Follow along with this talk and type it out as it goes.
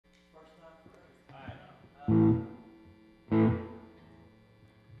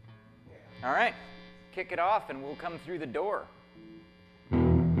All right, kick it off and we'll come through the door.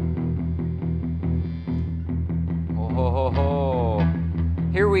 Oh, ho, ho, ho.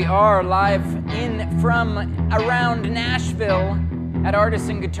 Here we are live from around Nashville at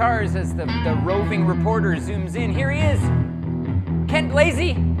Artisan Guitars as the roving reporter zooms in. Here he is, Kent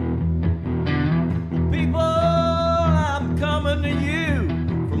Blazy. People, I'm coming to you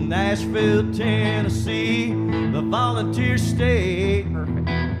from Nashville, Tennessee, the volunteer state. Perfect.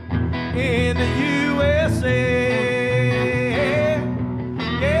 In the USA.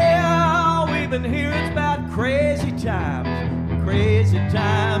 Yeah, all we've been hearing's about crazy times, crazy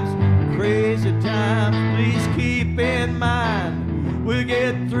times, crazy times. Please keep in mind, we'll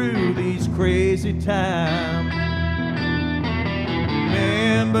get through these crazy times.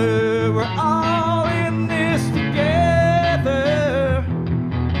 Remember, we're all in this together.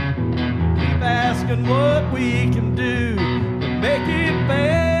 Keep asking what we can do to make it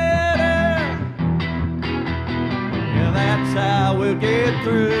better. That's how we'll get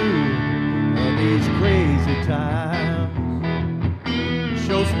through these crazy times.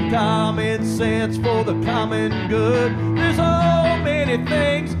 Show some common sense for the common good. There's so many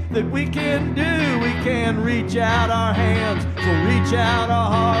things that we can do. We can reach out our hands, so reach out our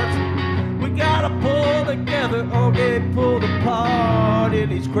hearts. We gotta pull together or get pulled apart in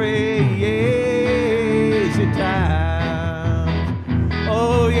these crazy times.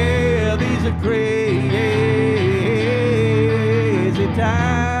 Oh yeah, these are crazy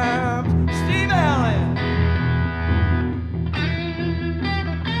times. Steve Allen.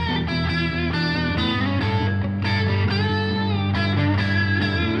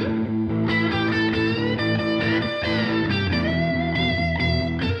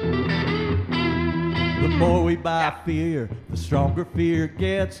 The more we buy fear, the stronger fear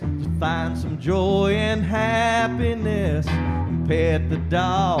gets. To find some joy and happiness, and pet the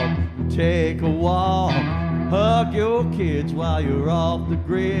dog, and take a walk. Hug your kids while you're off the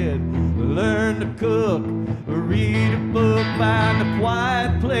grid. Learn to cook, read a book, find a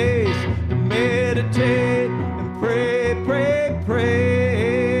quiet place to meditate and pray, pray,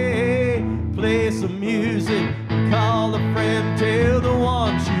 pray. Play some music, call a friend, tell the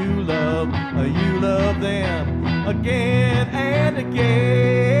ones you love them again and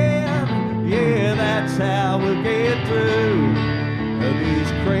again. Yeah, that's how we'll get through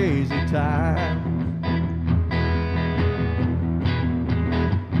these crazy times.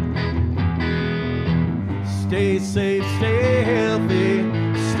 Stay safe, stay healthy,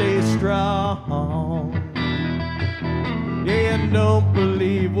 stay strong. Yeah, and don't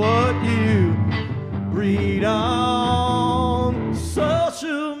believe what you read on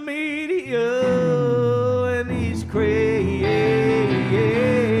social media and these crazy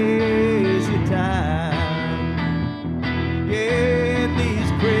times. Yeah, and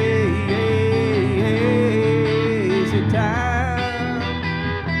these crazy times.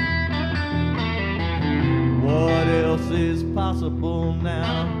 What else is possible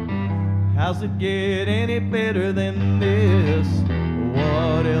now? How's it get any better than this?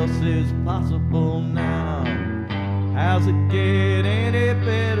 What else is possible now? How's it get any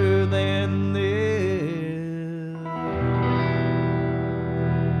better than this?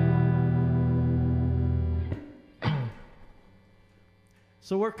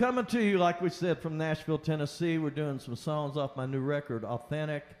 So we're coming to you, like we said, from Nashville, Tennessee. We're doing some songs off my new record,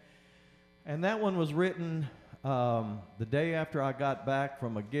 Authentic. And that one was written the day after I got back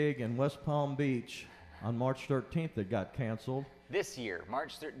from a gig in West Palm Beach on March 13th that got canceled. This year,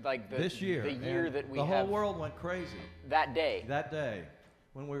 March 3rd, like this year, the year that we the have. whole world went crazy. That day. That day,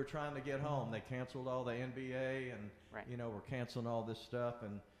 when we were trying to get home, they canceled all the NBA and, you know, we're canceling all this stuff.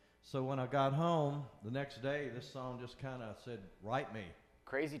 And so when I got home, the next day, this song just kind of said, write me.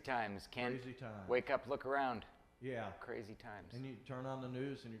 Crazy times, Kent. Crazy times. Wake up, look around. Yeah. Crazy times. And you turn on the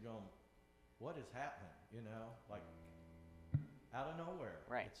news and you're going, what is happening? You know, like out of nowhere.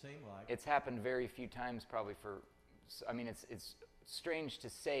 Right. It seemed like. It's happened very few times probably for, I mean, it's strange to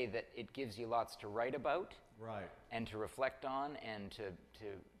say that it gives you lots to write about. Right. And to reflect on and to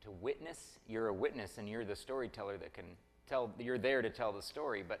witness. You're a witness and you're the storyteller that can tell, you're there to tell the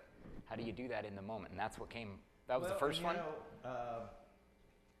story, but how do you do that in the moment? And that's what came, that was the first one? Know,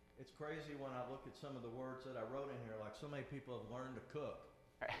 it's crazy when I look at some of the words that I wrote in here, like so many people have learned to cook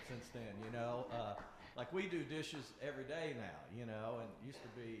since then, you know. Like we do dishes every day now, you know, and it used to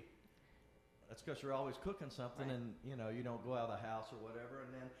be, that's because you're always cooking something and, you know, you don't go out of the house or whatever.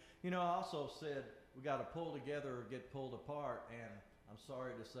 And then, you know, I also said we got to pull together or get pulled apart, and I'm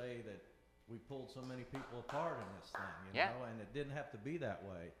sorry to say that we pulled so many people apart in this thing, you know, and it didn't have to be that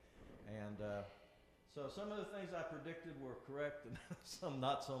way. And So some of the things I predicted were correct, and some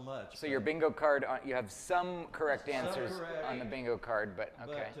not so much. So your bingo card, you have some correct answers on the bingo card, but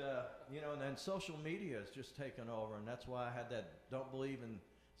okay. But you know, and then social media has just taken over, and that's why I had that don't believe in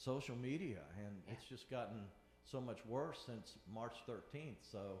social media, and it's just gotten so much worse since March 13th.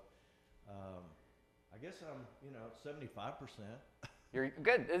 So I guess I'm, you know, 75%. You're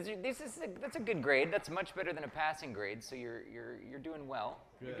good. That's a good grade. That's much better than a passing grade. So you're doing well.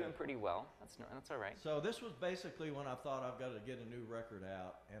 Good. You're doing pretty well. That's all right. So this was basically when I thought I've got to get a new record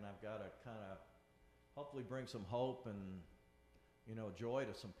out, and I've got to kind of hopefully bring some hope and, you know, joy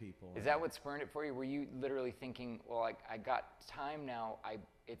to some people. Is that what spurred it for you? Were you literally thinking, well, I got time now.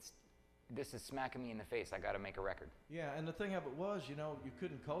 This is smacking me in the face. I got to make a record. Yeah, and the thing of it was, you know, you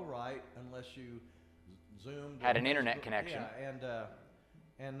couldn't co-write unless you Zoomed. Had an internet connection. Yeah,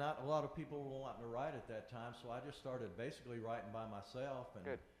 and not a lot of people were wanting to write at that time, so I just started basically writing by myself. And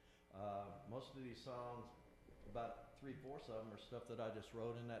good. Most of these songs, about 3/4 of them, are stuff that I just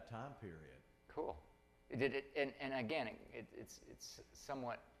wrote in that time period. Cool. And again, it's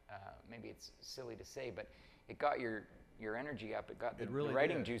somewhat maybe it's silly to say, but it got your energy up. It got the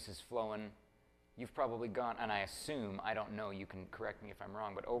writing juices flowing. You've probably gone, and I assume, I don't know, you can correct me if I'm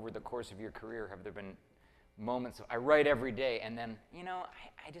wrong, but over the course of your career, have there been moments of, I write every day, and then, you know,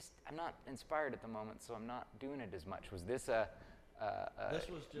 I'm not inspired at the moment, so I'm not doing it as much. Was this a this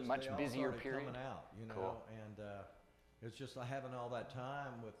was just much busier period? Coming out, you know, cool. And it's just having all that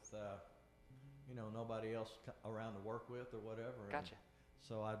time with, you know, nobody else around to work with or whatever. Gotcha.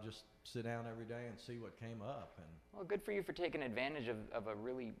 So I just sit down every day and see what came up. And well, good for you for taking advantage of a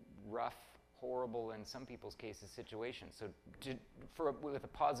really rough, horrible, in some people's cases, situation. So with a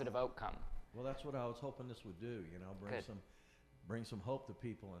positive outcome. Well, that's what I was hoping this would do. You know, bring some hope to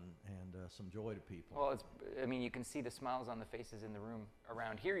people and some joy to people. Well, I mean, you can see the smiles on the faces in the room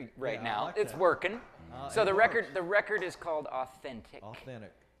around here right now. Like it's that. Working. So the works. record is called Authentic.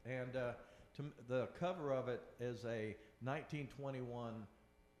 Authentic, and the cover of it is a 1921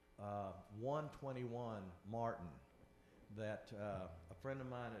 121 Martin that a friend of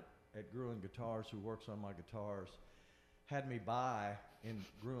mine at Gruen Guitars, who works on my guitars, had me buy in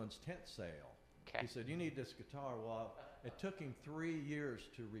Gruen's tent sale. Okay. He said, "You need this guitar." Well, it took him 3 years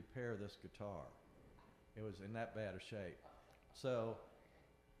to repair this guitar. It was in that bad a shape. So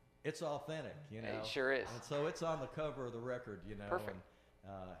it's authentic, you know. It sure is. And so it's on the cover of the record, you know. Perfect.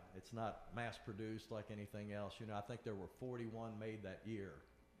 And, it's not mass produced like anything else. You know, I think there were 41 made that year.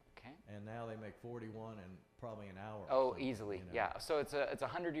 Okay. And now they make 41 in probably an hour. Oh, easily. You know. Yeah. So it's a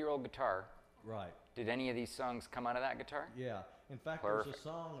 100-year-old guitar. Right. Did any of these songs come out of that guitar? Yeah. In fact, Perfect. there's a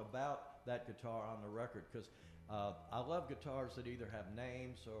song about that guitar on the record because I love guitars that either have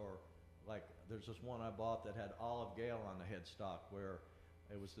names or, like, there's this one I bought that had Olive Gale on the headstock where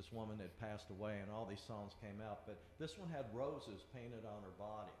it was this woman that passed away and all these songs came out. But this one had roses painted on her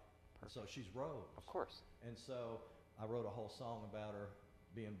body. Perfect. So she's Rose. Of course. And so I wrote a whole song about her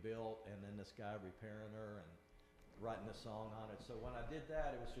being built and then this guy repairing her and writing a song on it. So when I did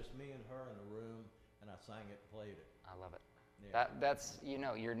that, it was just me and her in the room, and I sang it and played it. I love it. Yeah. That's, you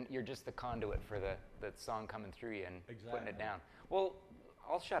know, you're just the conduit for the song coming through you and putting it down. Well,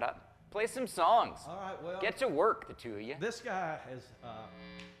 I'll shut up. Play some songs. All right, well. Get to work, the two of you. This guy is,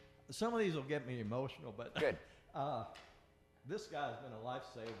 some of these will get me emotional, but. Good. This guy's been a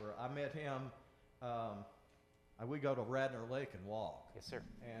lifesaver. I met him, we go to Radnor Lake and walk. Yes, sir.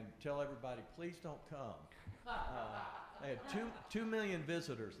 And tell everybody, please don't come. They had 2 million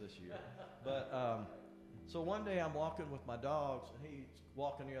visitors this year. But, so one day I'm walking with my dogs, and he's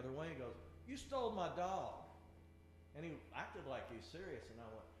walking the other way. He goes, "You stole my dog." And he acted like he's serious. And I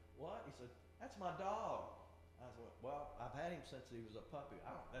went, "What?" He said, "That's my dog." I said, "Well, I've had him since he was a puppy.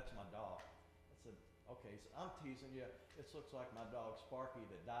 That's my dog." I said, "Okay." He said, "I'm teasing you. This looks like my dog Sparky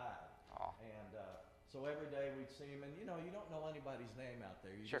that died." Oh. And so every day we'd see him, and you know, you don't know anybody's name out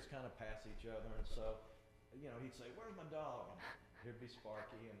there. You Sure. just kind of pass each other. And so, you know, he'd say, "Where's my dog?" And here'd be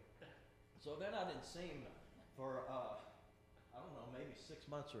Sparky. And so then I didn't see him for, I don't know, maybe 6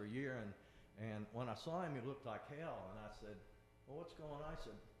 months or a year. And when I saw him, he looked like hell. And I said, "Well, what's going on?" I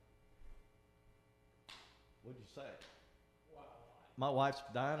said, "What'd you say?" "Wow. My wife's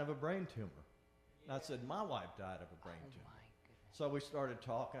dying of a brain tumor." And I said, "My wife died of a brain tumor." My goodness. So we started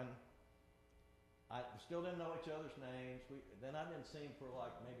talking. I still didn't know each other's names. Then I didn't see him for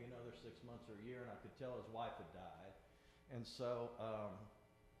like maybe another 6 months or a year, and I could tell his wife had died. And so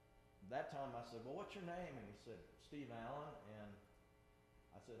that time I said, "Well, what's your name?" And he said, "Steve Allen." And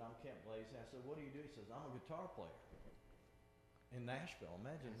I said, "I'm Kent Blazy." I said, "What do you do?" He says, "I'm a guitar player in Nashville."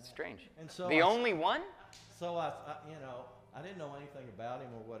 Imagine that. Strange. And so the only one? So I, you know, I didn't know anything about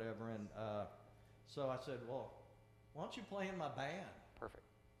him or whatever. And So I said, well, why don't you play in my band? Perfect.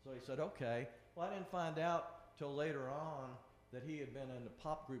 So he said, okay. Well, I didn't find out till later on that he had been in the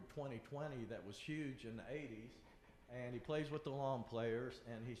pop group 2020 that was huge in the 80s. And he plays with the Lawn Players,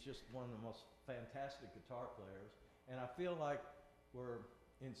 and he's just one of the most fantastic guitar players. And I feel like we're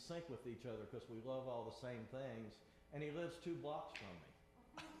in sync with each other because we love all the same things. And he lives 2 blocks from me.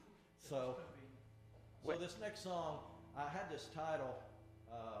 So this next song, I had this title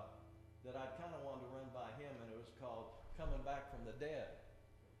that I kind of wanted to run by him, and it was called Coming Back from the Dead.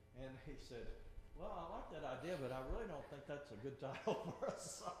 And he said, well, I like that idea, but I really don't think that's a good title for a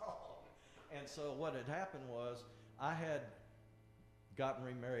song. And so what had happened was I had gotten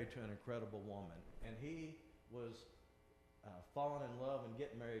remarried to an incredible woman, and he was falling in love and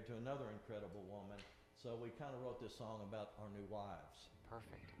getting married to another incredible woman. So we kind of wrote this song about our new wives.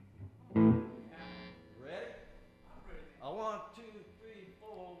 Perfect. Ready? I'm ready. 1, 2, 3,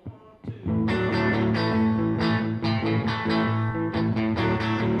 4, 1, 2.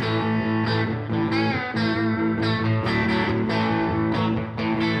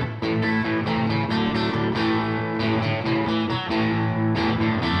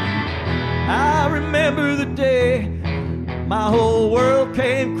 I remember the day my whole world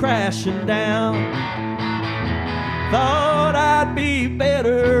came crashing down. Thought I'd be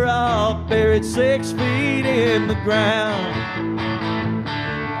better off buried 6 feet in the ground.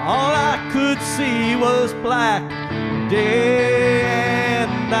 All I could see was black day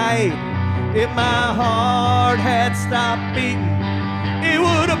and night. If my heart had stopped beating, it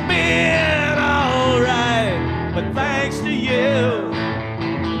would have been alright. But thanks to you,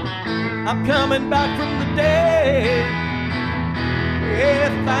 I'm coming back from the dead. Yeah,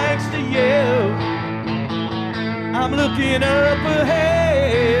 thanks to you, I'm looking up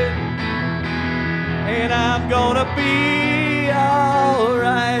ahead, and I'm gonna be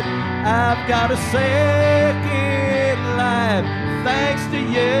alright. I've got a second life, thanks to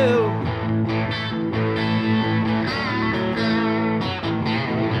you.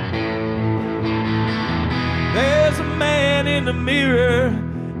 There's a man in the mirror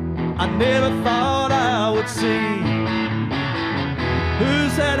I never thought I would see.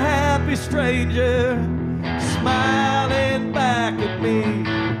 Who's that happy stranger smiling back at me?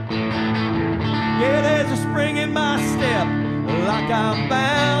 Yeah, there's a spring in my step, like I'm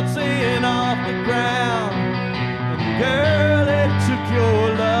bouncing off the ground. And girl, it took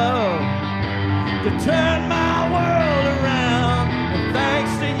your love to turn my world around. And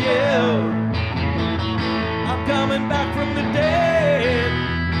thanks to you, I'm coming back from the dead.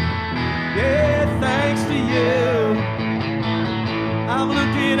 Yeah, thanks to you, I'm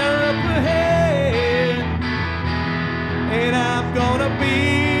looking up ahead, and I'm gonna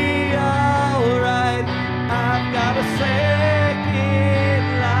be alright. I've got a second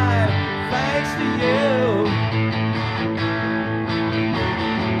life, thanks to you.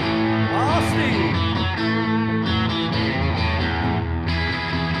 Oh, Steve.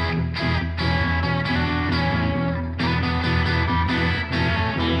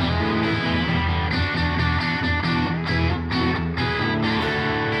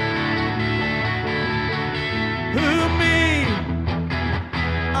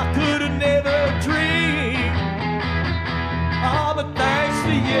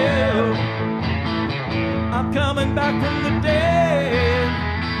 I'm coming back from the dead.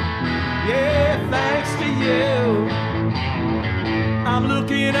 Yeah, thanks to you, I'm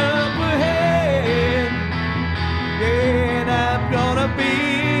looking up ahead, and I'm gonna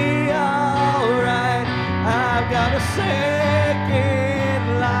be alright. I've got a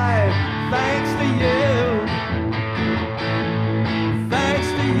second life, thanks to you, thanks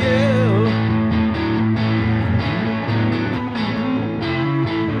to you.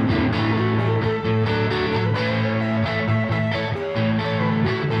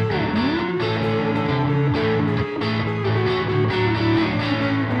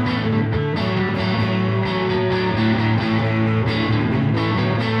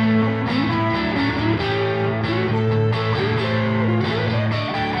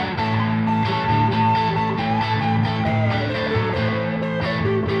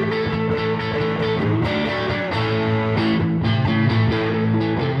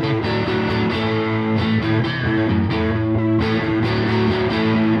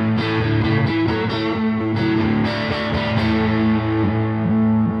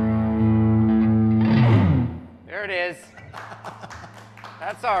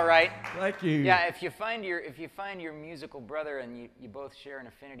 That's all right. Thank you. Yeah, if you find your musical brother and you both share an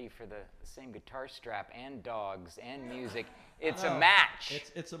affinity for the same guitar strap and dogs and music, It's a match.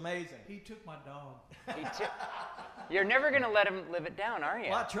 It's amazing. He took my dog. You're never going to let him live it down, are you?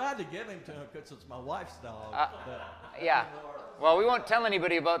 Well, I tried to give him to him because it's my wife's dog. Yeah. Well, we won't tell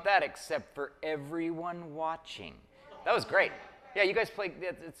anybody about that except for everyone watching. That was great. Yeah, you guys play.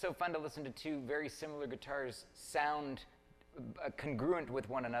 It's so fun to listen to two very similar guitars sound congruent with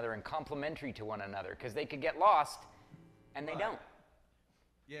one another and complementary to one another, because they could get lost, and they don't.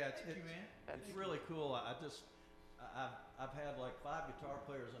 Yeah, it's really cool. I've had like 5 guitar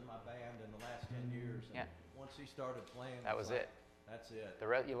players in my band in the last 10 years. And once he started playing, that was it. That's it.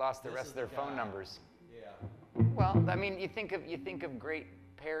 You lost the rest of their phone numbers. Yeah. Well, I mean, you think of great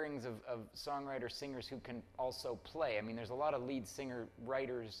pairings of songwriters, singers who can also play. I mean, there's a lot of lead singer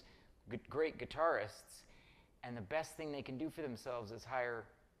writers, great guitarists, and the best thing they can do for themselves is hire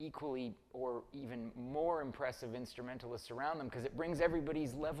equally or even more impressive instrumentalists around them, because it brings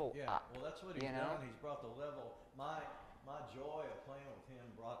everybody's level up. Well, that's what he's done. He's brought the level. My joy of playing with him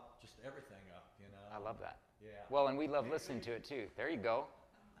brought just everything up, you know. I love that. Yeah. Well, and we love listening to it too. There you go.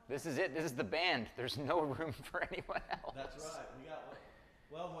 This is it. This is the band. There's no room for anyone else. That's right.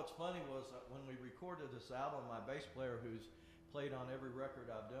 Well, what's funny was when we recorded this album, my bass player, who's played on every record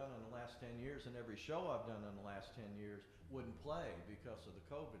I've done in the last 10 years and every show I've done in the last 10 years, wouldn't play because of the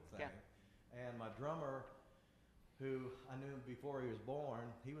COVID thing. Yeah. And my drummer, who I knew before he was born,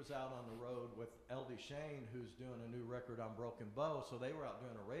 he was out on the road with L.D. Shane, who's doing a new record on Broken Bow, so they were out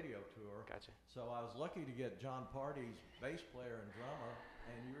doing a radio tour. Gotcha. So I was lucky to get John Party's bass player and drummer,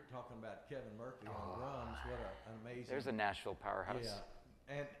 and you were talking about Kevin Murphy on drums. What an amazing... There's a Nashville powerhouse.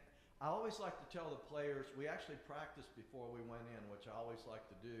 Yeah. And I always like to tell the players, we actually practiced before we went in, which I always like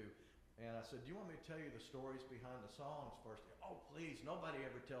to do. And I said, do you want me to tell you the stories behind the songs first? Oh, please. Nobody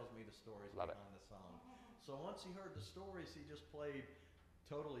ever tells me the stories behind the song. So once he heard the stories, he just played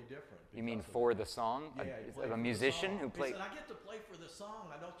totally different. You mean for the song? Yeah. A musician who played? He said, I get to play for the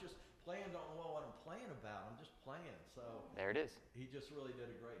song. I don't just play and don't know what I'm playing about. I'm just playing. So there it is. He just really did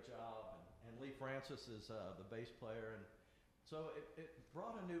a great job. And Lee Francis is the bass player. And so it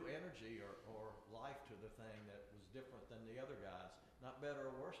brought a new energy or life to the thing that was different than the other guys. Not better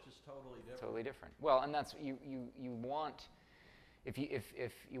or worse, just totally different. Totally different. Well, and that's you want, if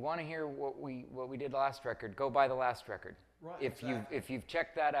you want to hear what we did last record, go buy the last record. Right. If you've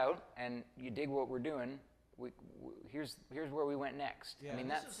checked that out and you dig what we're doing, here's where we went next. Yeah, I mean,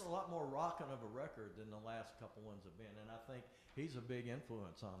 this is a lot more rockin' of a record than the last couple ones have been, and I think he's a big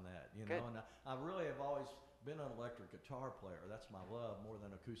influence on that. You know, and I really have always been an electric guitar player. That's my love more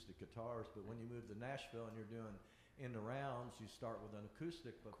than acoustic guitars. But when you move to Nashville and you're doing in the rounds, you start with an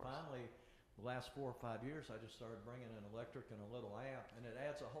acoustic. But finally, the last 4 or 5 years, I just started bringing an electric and a little amp, and it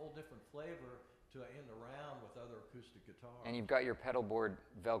adds a whole different flavor to in the round with other acoustic guitars. And you've got your pedal board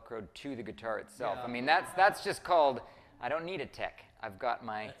velcroed to the guitar itself. Yeah. I mean, that's just called. I don't need a tech. I've got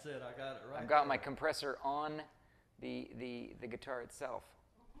my. That's it. I got it right. I've got my compressor on the guitar itself.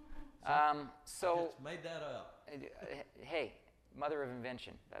 So I just made that up. Hey, mother of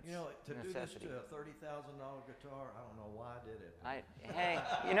invention. That's to necessity. do this to a $30,000 guitar, I don't know why I did it. Hey,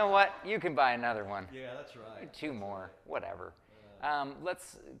 you know what? You can buy another one. Yeah, that's right. 2 more, whatever.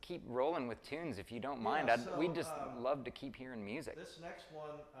 Let's keep rolling with tunes if you don't mind. We'd just love to keep hearing music. This next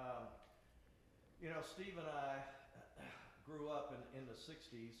one, Steve and I grew up in the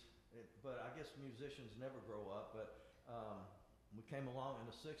 60s, but I guess musicians never grow up, but we came along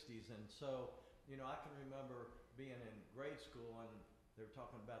in the 60s, and so, I can remember being in grade school, and they were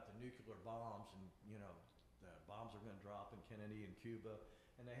talking about the nuclear bombs, and, the bombs are going to drop in Kennedy and Cuba,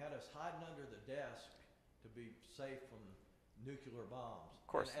 and they had us hiding under the desk to be safe from nuclear bombs. Of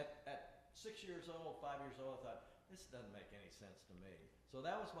course. And at 6 years old, 5 years old, I thought, this doesn't make any sense to me. So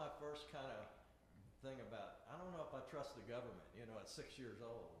that was my first kind of thing about, I don't know if I trust the government, at 6 years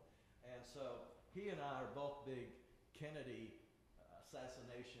old. And so he and I are both big Kennedy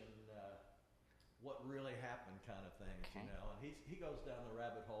assassination, what really happened kind of things, and he goes down the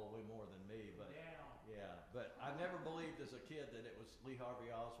rabbit hole way more than me, but but I never believed as a kid that it was Lee Harvey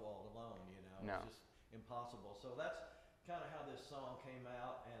Oswald alone, It was just impossible. So that's kind of how this song came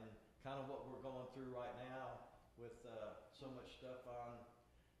out, and kind of what we're going through right now with so much stuff on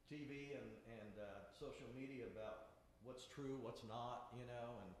TV and social media about what's true, what's not, and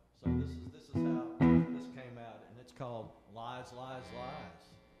so this is how this came out, and it's called Lies, Lies,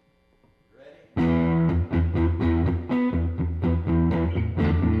 Lies. Ready?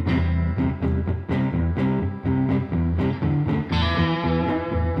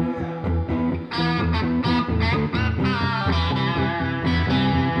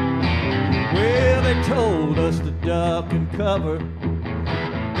 Well, they told us to duck and cover if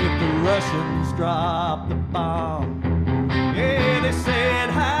the Russians drop the bomb. Yeah, they said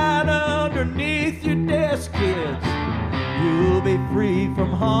hide underneath your desk, kids. You'll be free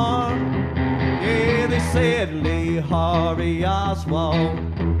from harm. Yeah, they said Lee Harvey Oswald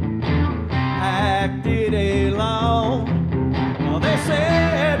acted alone. Well, they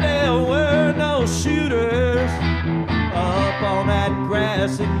said there were no shooters up on that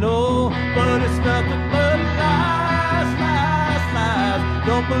grassy knoll, but it's nothing but lies, lies, lies.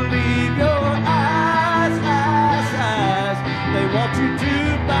 Don't believe your eyes, eyes, eyes. They want you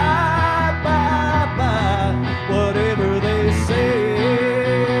to buy, buy, buy whatever they say.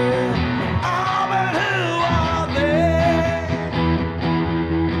 Oh, but who are they?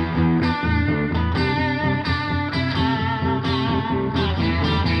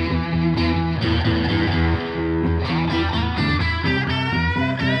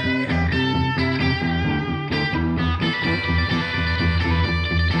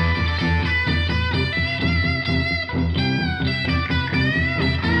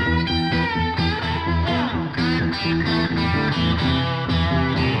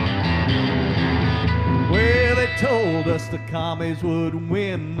 Well, they told us the commies would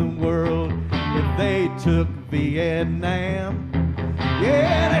win the world if they took Vietnam.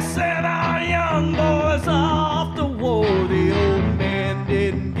 Yeah, they sent our young boys off to war. The old men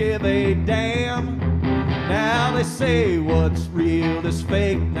didn't give a damn. Now they say what's real is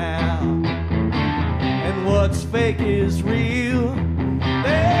fake now, and what's fake is real.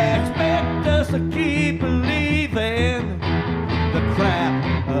 They expect us to keep believing the crap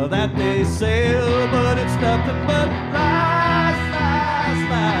that they sell, but it's nothing but lies, lies,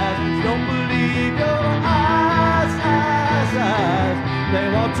 lies. Don't believe your eyes, eyes, eyes. They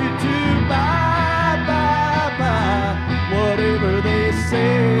want you to buy, buy, buy whatever they say.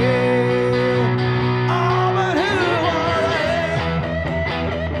 Oh, but who are they?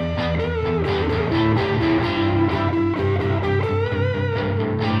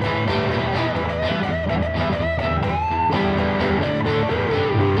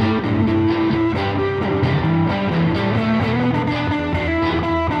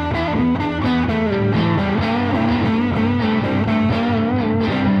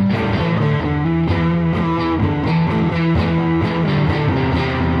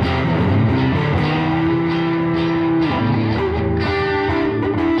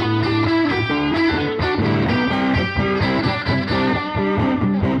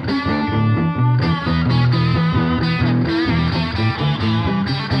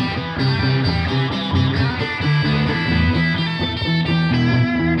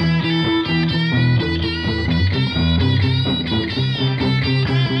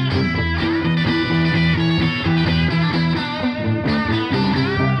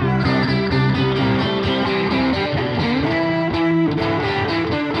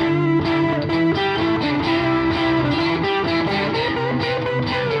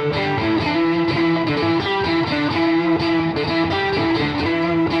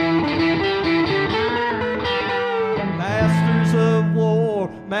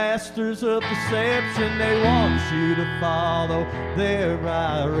 Masters of deception, they want you to follow their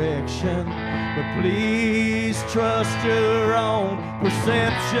direction. But please trust your own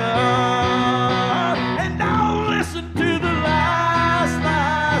perception, and don't listen to the lies,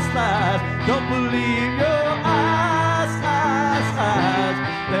 lies, lies. Don't believe your eyes, eyes, eyes.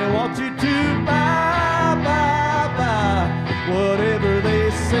 They want you to buy, buy, buy whatever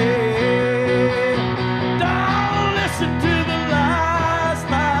they say. Don't listen to the lies,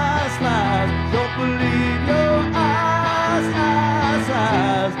 lies, lies. Don't believe your eyes, eyes,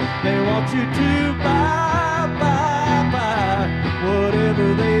 eyes. They want you to buy, buy, buy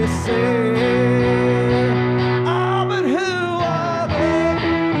whatever they say. Oh, but who are they?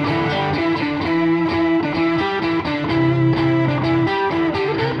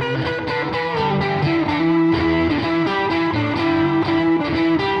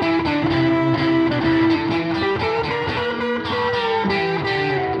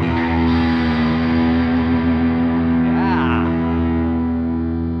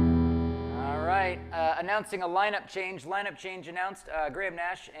 Announcing a lineup change. Lineup change announced. Graham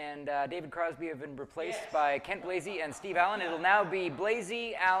Nash and David Crosby have been replaced by Kent Blazy and Steve Allen. It'll now be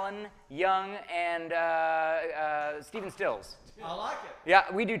Blazy, Allen, Young, and Stephen Stills. I like it.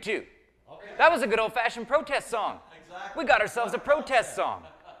 Yeah, we do too. Okay. That was a good old-fashioned protest song. Exactly. We got ourselves a protest song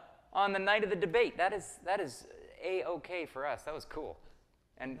on the night of the debate. That is A-OK for us. That was cool.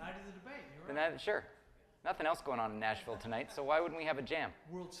 And night of the debate, you're right. Sure. Nothing else going on in Nashville tonight, so why wouldn't we have a jam?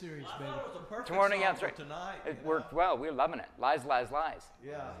 World Series, baby. I thought it was a perfect Tomorrow song night, that's for right. tonight. It worked well. We're loving it. Lies, lies, lies.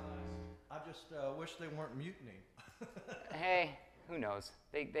 Yeah. I just wish they weren't mutiny. Hey, who knows?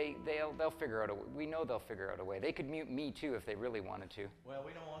 They'll figure out a way. We know they'll figure out a way. They could mute me too if they really wanted to. Well,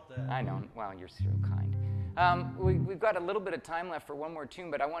 we don't want that. I know. Well, you're so kind. We've got a little bit of time left for one more tune,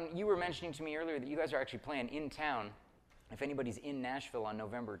 but you were mentioning to me earlier that you guys are actually playing in town. If anybody's in Nashville on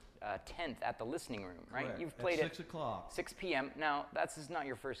November 10th at the Listening Room, right? Correct. You've played at 6 o'clock. 6 p.m. Now, that's not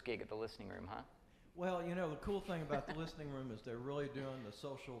your first gig at the Listening Room, huh? Well, you know, the cool thing about the Listening Room is they're really doing the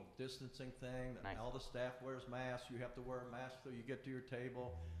social distancing thing. Nice. All the staff wears masks. You have to wear a mask till you get to your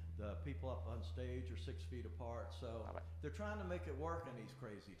table. The people up on stage are 6 feet apart. So they're trying to make it work in these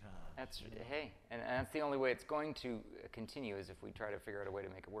crazy times. Hey, and that's the only way it's going to continue is if we try to figure out a way to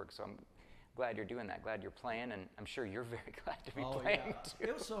make it work. So I'm glad you're doing that. Glad you're playing, and I'm sure you're very glad to be playing too.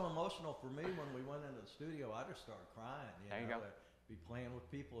 It was so emotional for me when we went into the studio. I just started crying. There you go. To be playing with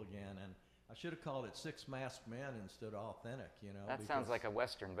people again, and I should have called it Six Masked Men instead of Authentic. You know. That sounds like a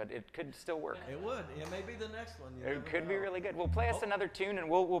Western, but it could still work. It would. It may be the next one. It could be really good. We'll play us another tune, and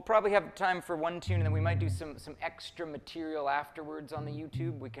we'll probably have time for one tune, and then we might do some extra material afterwards on the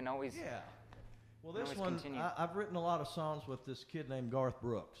YouTube. We can always. Yeah. Well, this one, I've written a lot of songs with this kid named Garth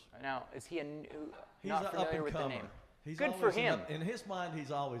Brooks. Now, is he He's not familiar with the name? He's good for him. In his mind,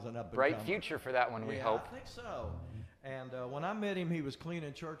 he's always an up-and-comer. Bright future for that one, we hope. I think so. And when I met him, he was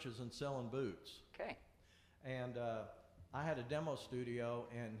cleaning churches and selling boots. Okay. And I had a demo studio,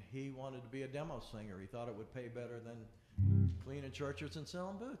 and he wanted to be a demo singer. He thought it would pay better than cleaning churches and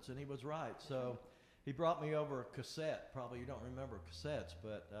selling boots, and he was right. So he brought me over a cassette. Probably you don't remember cassettes,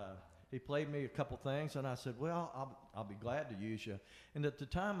 but he played me a couple things, and I said, well, I'll be glad to use you. And at the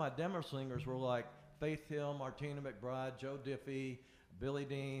time, my demo singers were like Faith Hill, Martina McBride, Joe Diffie, Billy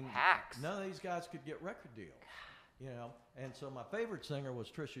Dean. Hacks. None of these guys could get record deals, you know. And so my favorite singer was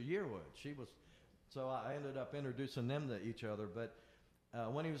Trisha Yearwood. So I ended up introducing them to each other. But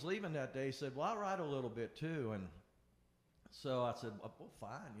when he was leaving that day, he said, well, I'll write a little bit too. And so I said, well,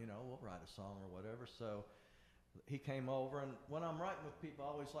 fine, you know, we'll write a song or whatever. So he came over, and when I'm writing with people, I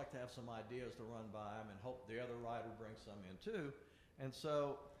always like to have some ideas to run by him and hope the other writer brings some in too. And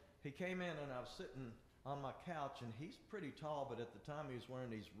so he came in, and I was sitting on my couch, and he's pretty tall, but at the time he was wearing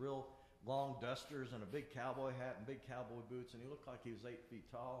these real long dusters and a big cowboy hat and big cowboy boots, and he looked like he was 8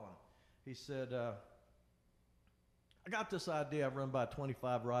 feet tall. And he said, I got this idea I've run by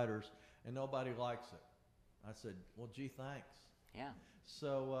 25 writers, and nobody likes it. I said, well, gee, thanks. Yeah.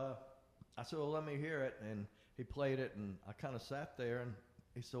 So I said, well, let me hear it. And he played it, and I kind of sat there, and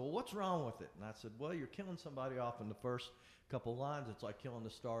he said, well, what's wrong with it? And I said, well, you're killing somebody off in the first couple lines. It's like killing the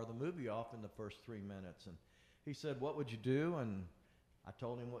star of the movie off in the first 3 minutes. And he said, what would you do? And I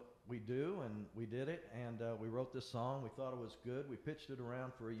told him what we do, and we did it, and we wrote this song. We thought it was good. We pitched it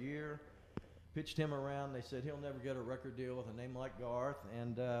around for a year, pitched him around. They said he'll never get a record deal with a name like Garth,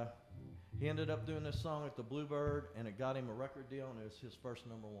 and he ended up doing this song at the Bluebird, and it got him a record deal, and it was his first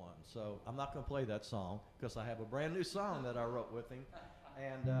 #1. So I'm not going to play that song because I have a brand new song that I wrote with him.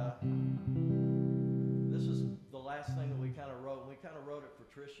 And this is the last thing that we kind of wrote. We kind of wrote it for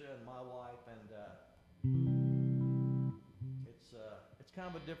Trisha and my wife, and it's kind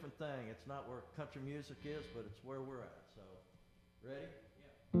of a different thing. It's not where country music is, but it's where we're at. So, ready?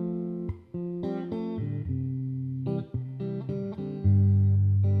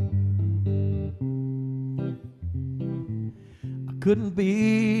 Couldn't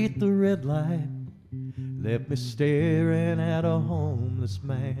beat the red light, left me staring at a homeless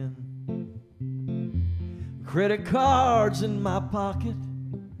man. Credit cards in my pocket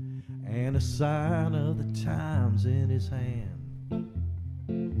and a sign of the times in his hand.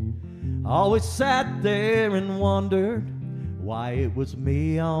 I always sat there and wondered why it was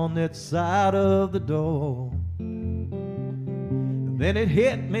me on that side of the door. And then it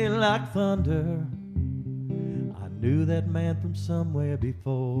hit me like thunder, knew that man from somewhere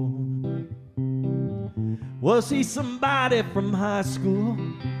before. Was he somebody from high school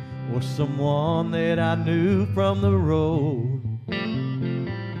or someone that I knew from the road?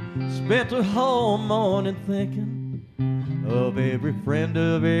 Spent a whole morning thinking of every friend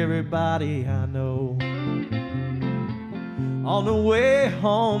of everybody I know. On the way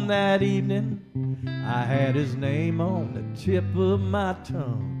home that evening, I had his name on the tip of my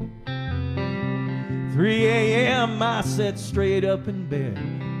tongue. 3 a.m. I sat straight up in bed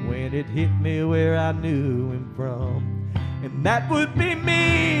when it hit me where I knew him from. And that would be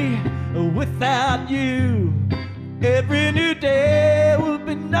me without you. Every new day would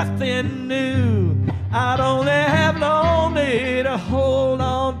be nothing new. I'd only have lonely to hold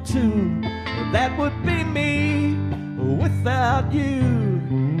on to. That would be me without you.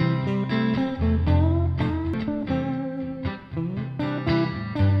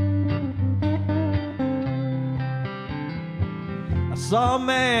 saw a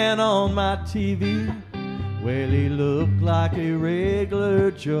man on my TV. Well, he looked like a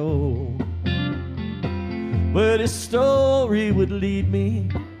regular Joe, but his story would lead me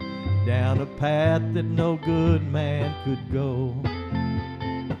down a path that no good man could go.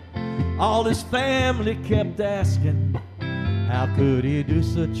 All his family kept asking, how could he do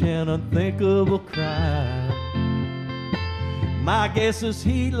such an unthinkable crime? My guess is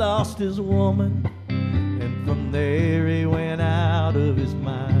he lost his woman, and from there he went out of his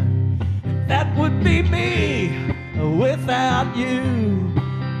mind. And that would be me without you.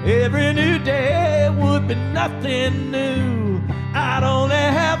 Every new day would be nothing new. I'd only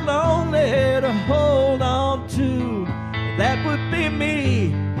have lonely to hold on to. That would be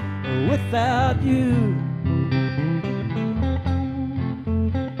me without you.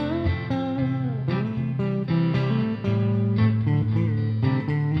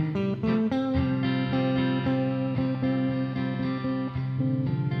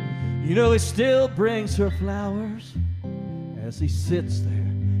 You know, he still brings her flowers as he sits there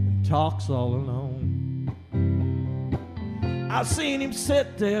and talks all alone. I've seen him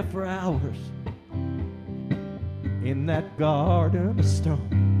sit there for hours in that garden of stone.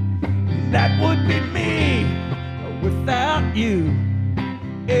 That would be me without you.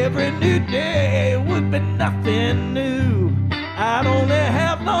 Every new day would be nothing new. I'd only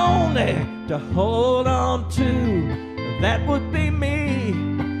have lonely to hold on to. That would be me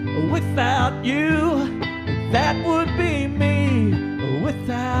without you. That would be me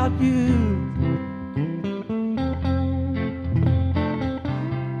without you.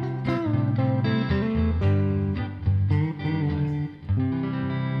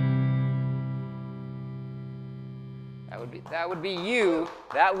 That would be you.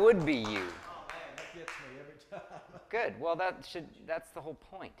 That would be you. Oh man, that gets me every time. Good. Well, that's the whole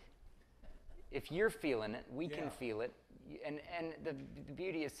point. If you're feeling it, we can feel it. And the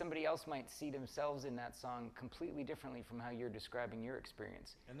beauty is somebody else might see themselves in that song completely differently from how you're describing your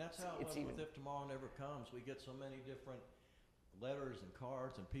experience. And that's how it was with If Tomorrow Never Comes. We get so many different letters and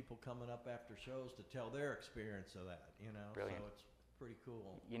cards and people coming up after shows to tell their experience of that, you know. Brilliant. So it's pretty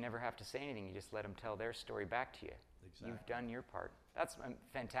cool. You never have to say anything. You just let them tell their story back to you. Exactly. You've done your part. That's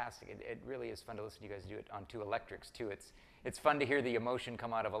fantastic. It really is fun to listen to you guys do it on two electrics, too. It's fun to hear the emotion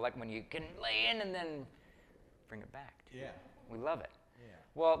come out of when you can lay in and then bring it back. Yeah. We love it. Yeah.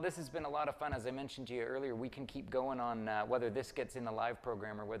 Well, this has been a lot of fun. As I mentioned to you earlier, we can keep going on whether this gets in the live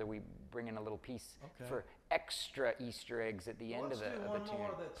program or whether we bring in a little piece for extra Easter eggs at the end of the tune.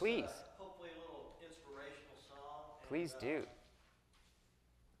 Please. Hopefully a little inspirational song. Please do.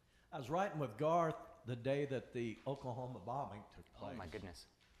 I was writing with Garth the day that the Oklahoma bombing took place. Oh, my goodness.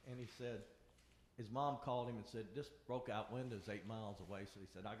 And he said, his mom called him and said, just broke out windows 8 miles away. So he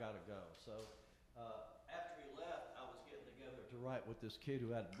said, I got to go. So after he left, I was getting together to write with this kid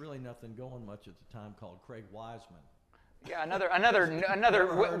who had really nothing going much at the time called Craig Wiseman. Yeah,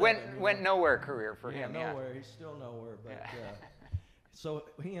 another went nowhere career for him. Nowhere. He's still nowhere. But so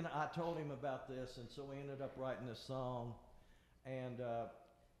he and I told him about this, and so we ended up writing this song. And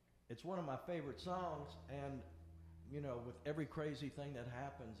it's one of my favorite songs, and you know, with every crazy thing that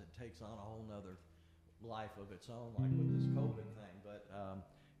happens, it takes on a whole nother life of its own, like with this COVID thing. But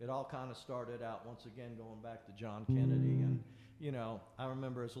it all kind of started out, once again, going back to John Kennedy. And you know, I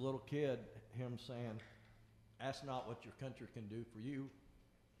remember as a little kid him saying, ask not what your country can do for you,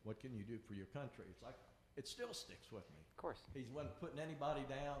 what can you do for your country? It's like, it still sticks with me. Of course. He wasn't putting anybody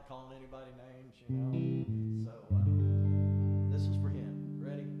down, calling anybody names, you know. So this is for him.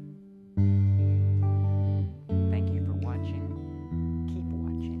 Ready? Thank you for watching. Keep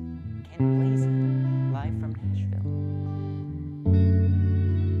watching. Ken Blazy, live from Nashville.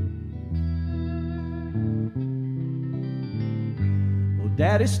 Well,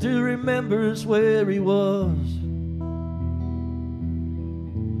 Daddy still remembers where he was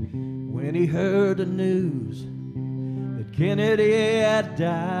when he heard the news that Kennedy had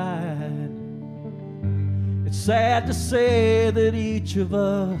died. It's sad to say that each of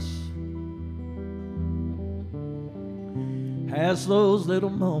us has those little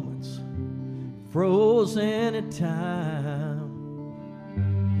moments frozen in time.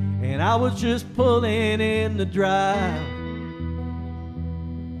 And I was just pulling in the drive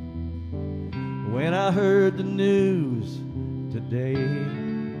when I heard the news today.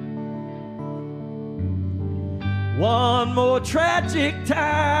 One more tragic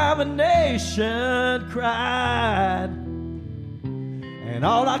time a nation cried, and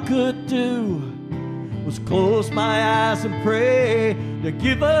all I could do was close my eyes and pray to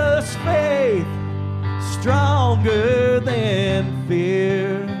give us faith stronger than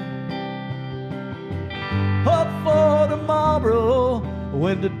fear. Hope for tomorrow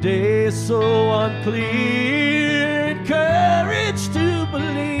when the day is so unclear, and courage to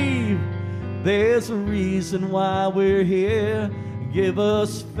believe there's a reason why we're here. Give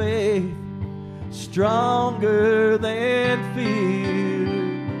us faith stronger than fear.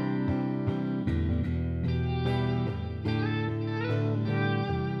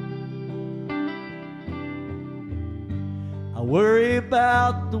 I worry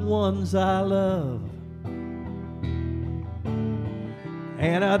about the ones I love,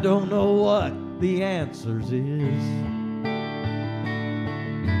 and I don't know what the answers is.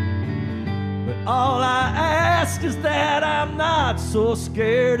 But all I ask is that I'm not so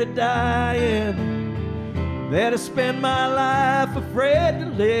scared of dying, that I spend my life afraid to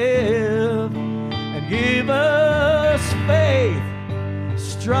live. And give us faith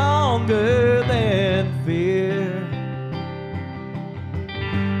stronger than fear.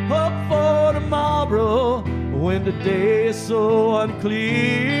 Hope for tomorrow when the day is so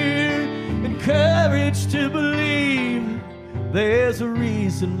unclear, and courage to believe there's a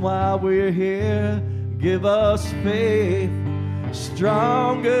reason why we're here. Give us faith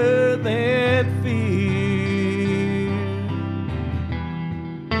stronger than fear.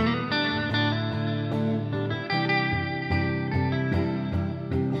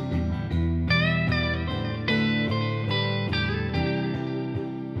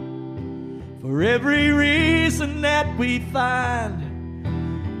 For every reason that we find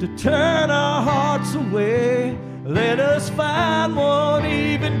to turn our hearts away, let us find one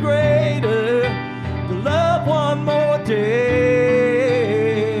even greater to love one more day.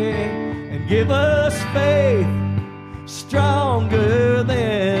 And give us faith stronger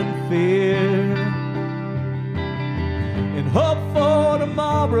than fear. And hope for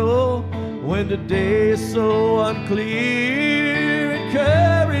tomorrow when the day is so unclear, and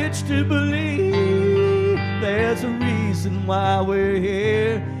courage to believe there's a reason why we're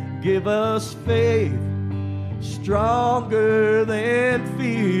here. Give us faith stronger than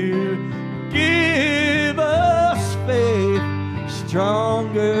fear. Give us faith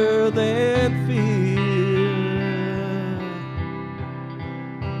stronger than fear.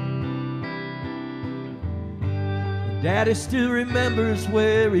 Daddy still remembers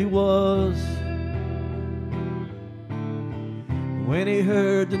where he was when he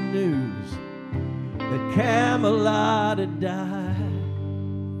heard the news that Camelot had died.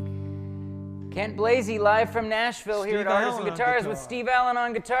 Kent Blazy live from Nashville here at Artisan Guitars with Steve Allen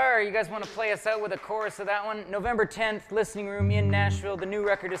on guitar. You guys want to play us out with a chorus of that one? November 10th, listening room in Nashville. The new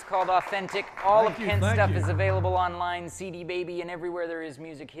record is called Authentic. All of Kent's stuff is available online, CD Baby, and everywhere there is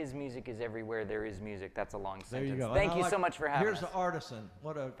music. His music is everywhere there is music. That's a long sentence. There you go. Thank you so much for having us. Here's the Artisan.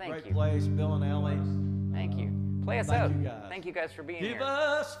 What a great you. place. Bill and Ellie. Thank you. Play us Thank out. you guys. Thank you guys for being Give here.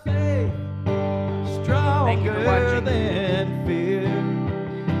 us faith Thank you for stronger watching. than fear.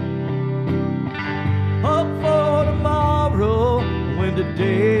 Hope for tomorrow when the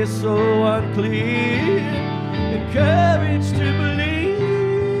day is so unclear, and courage to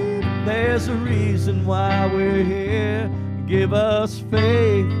believe there's a reason why we're here. Give us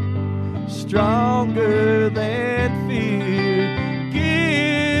faith stronger than fear.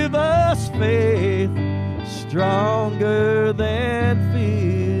 Give us faith stronger than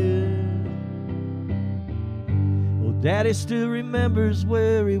fear. Well, Daddy still remembers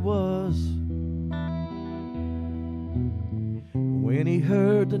where he was when he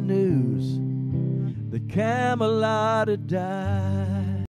heard the news that Camelot had died.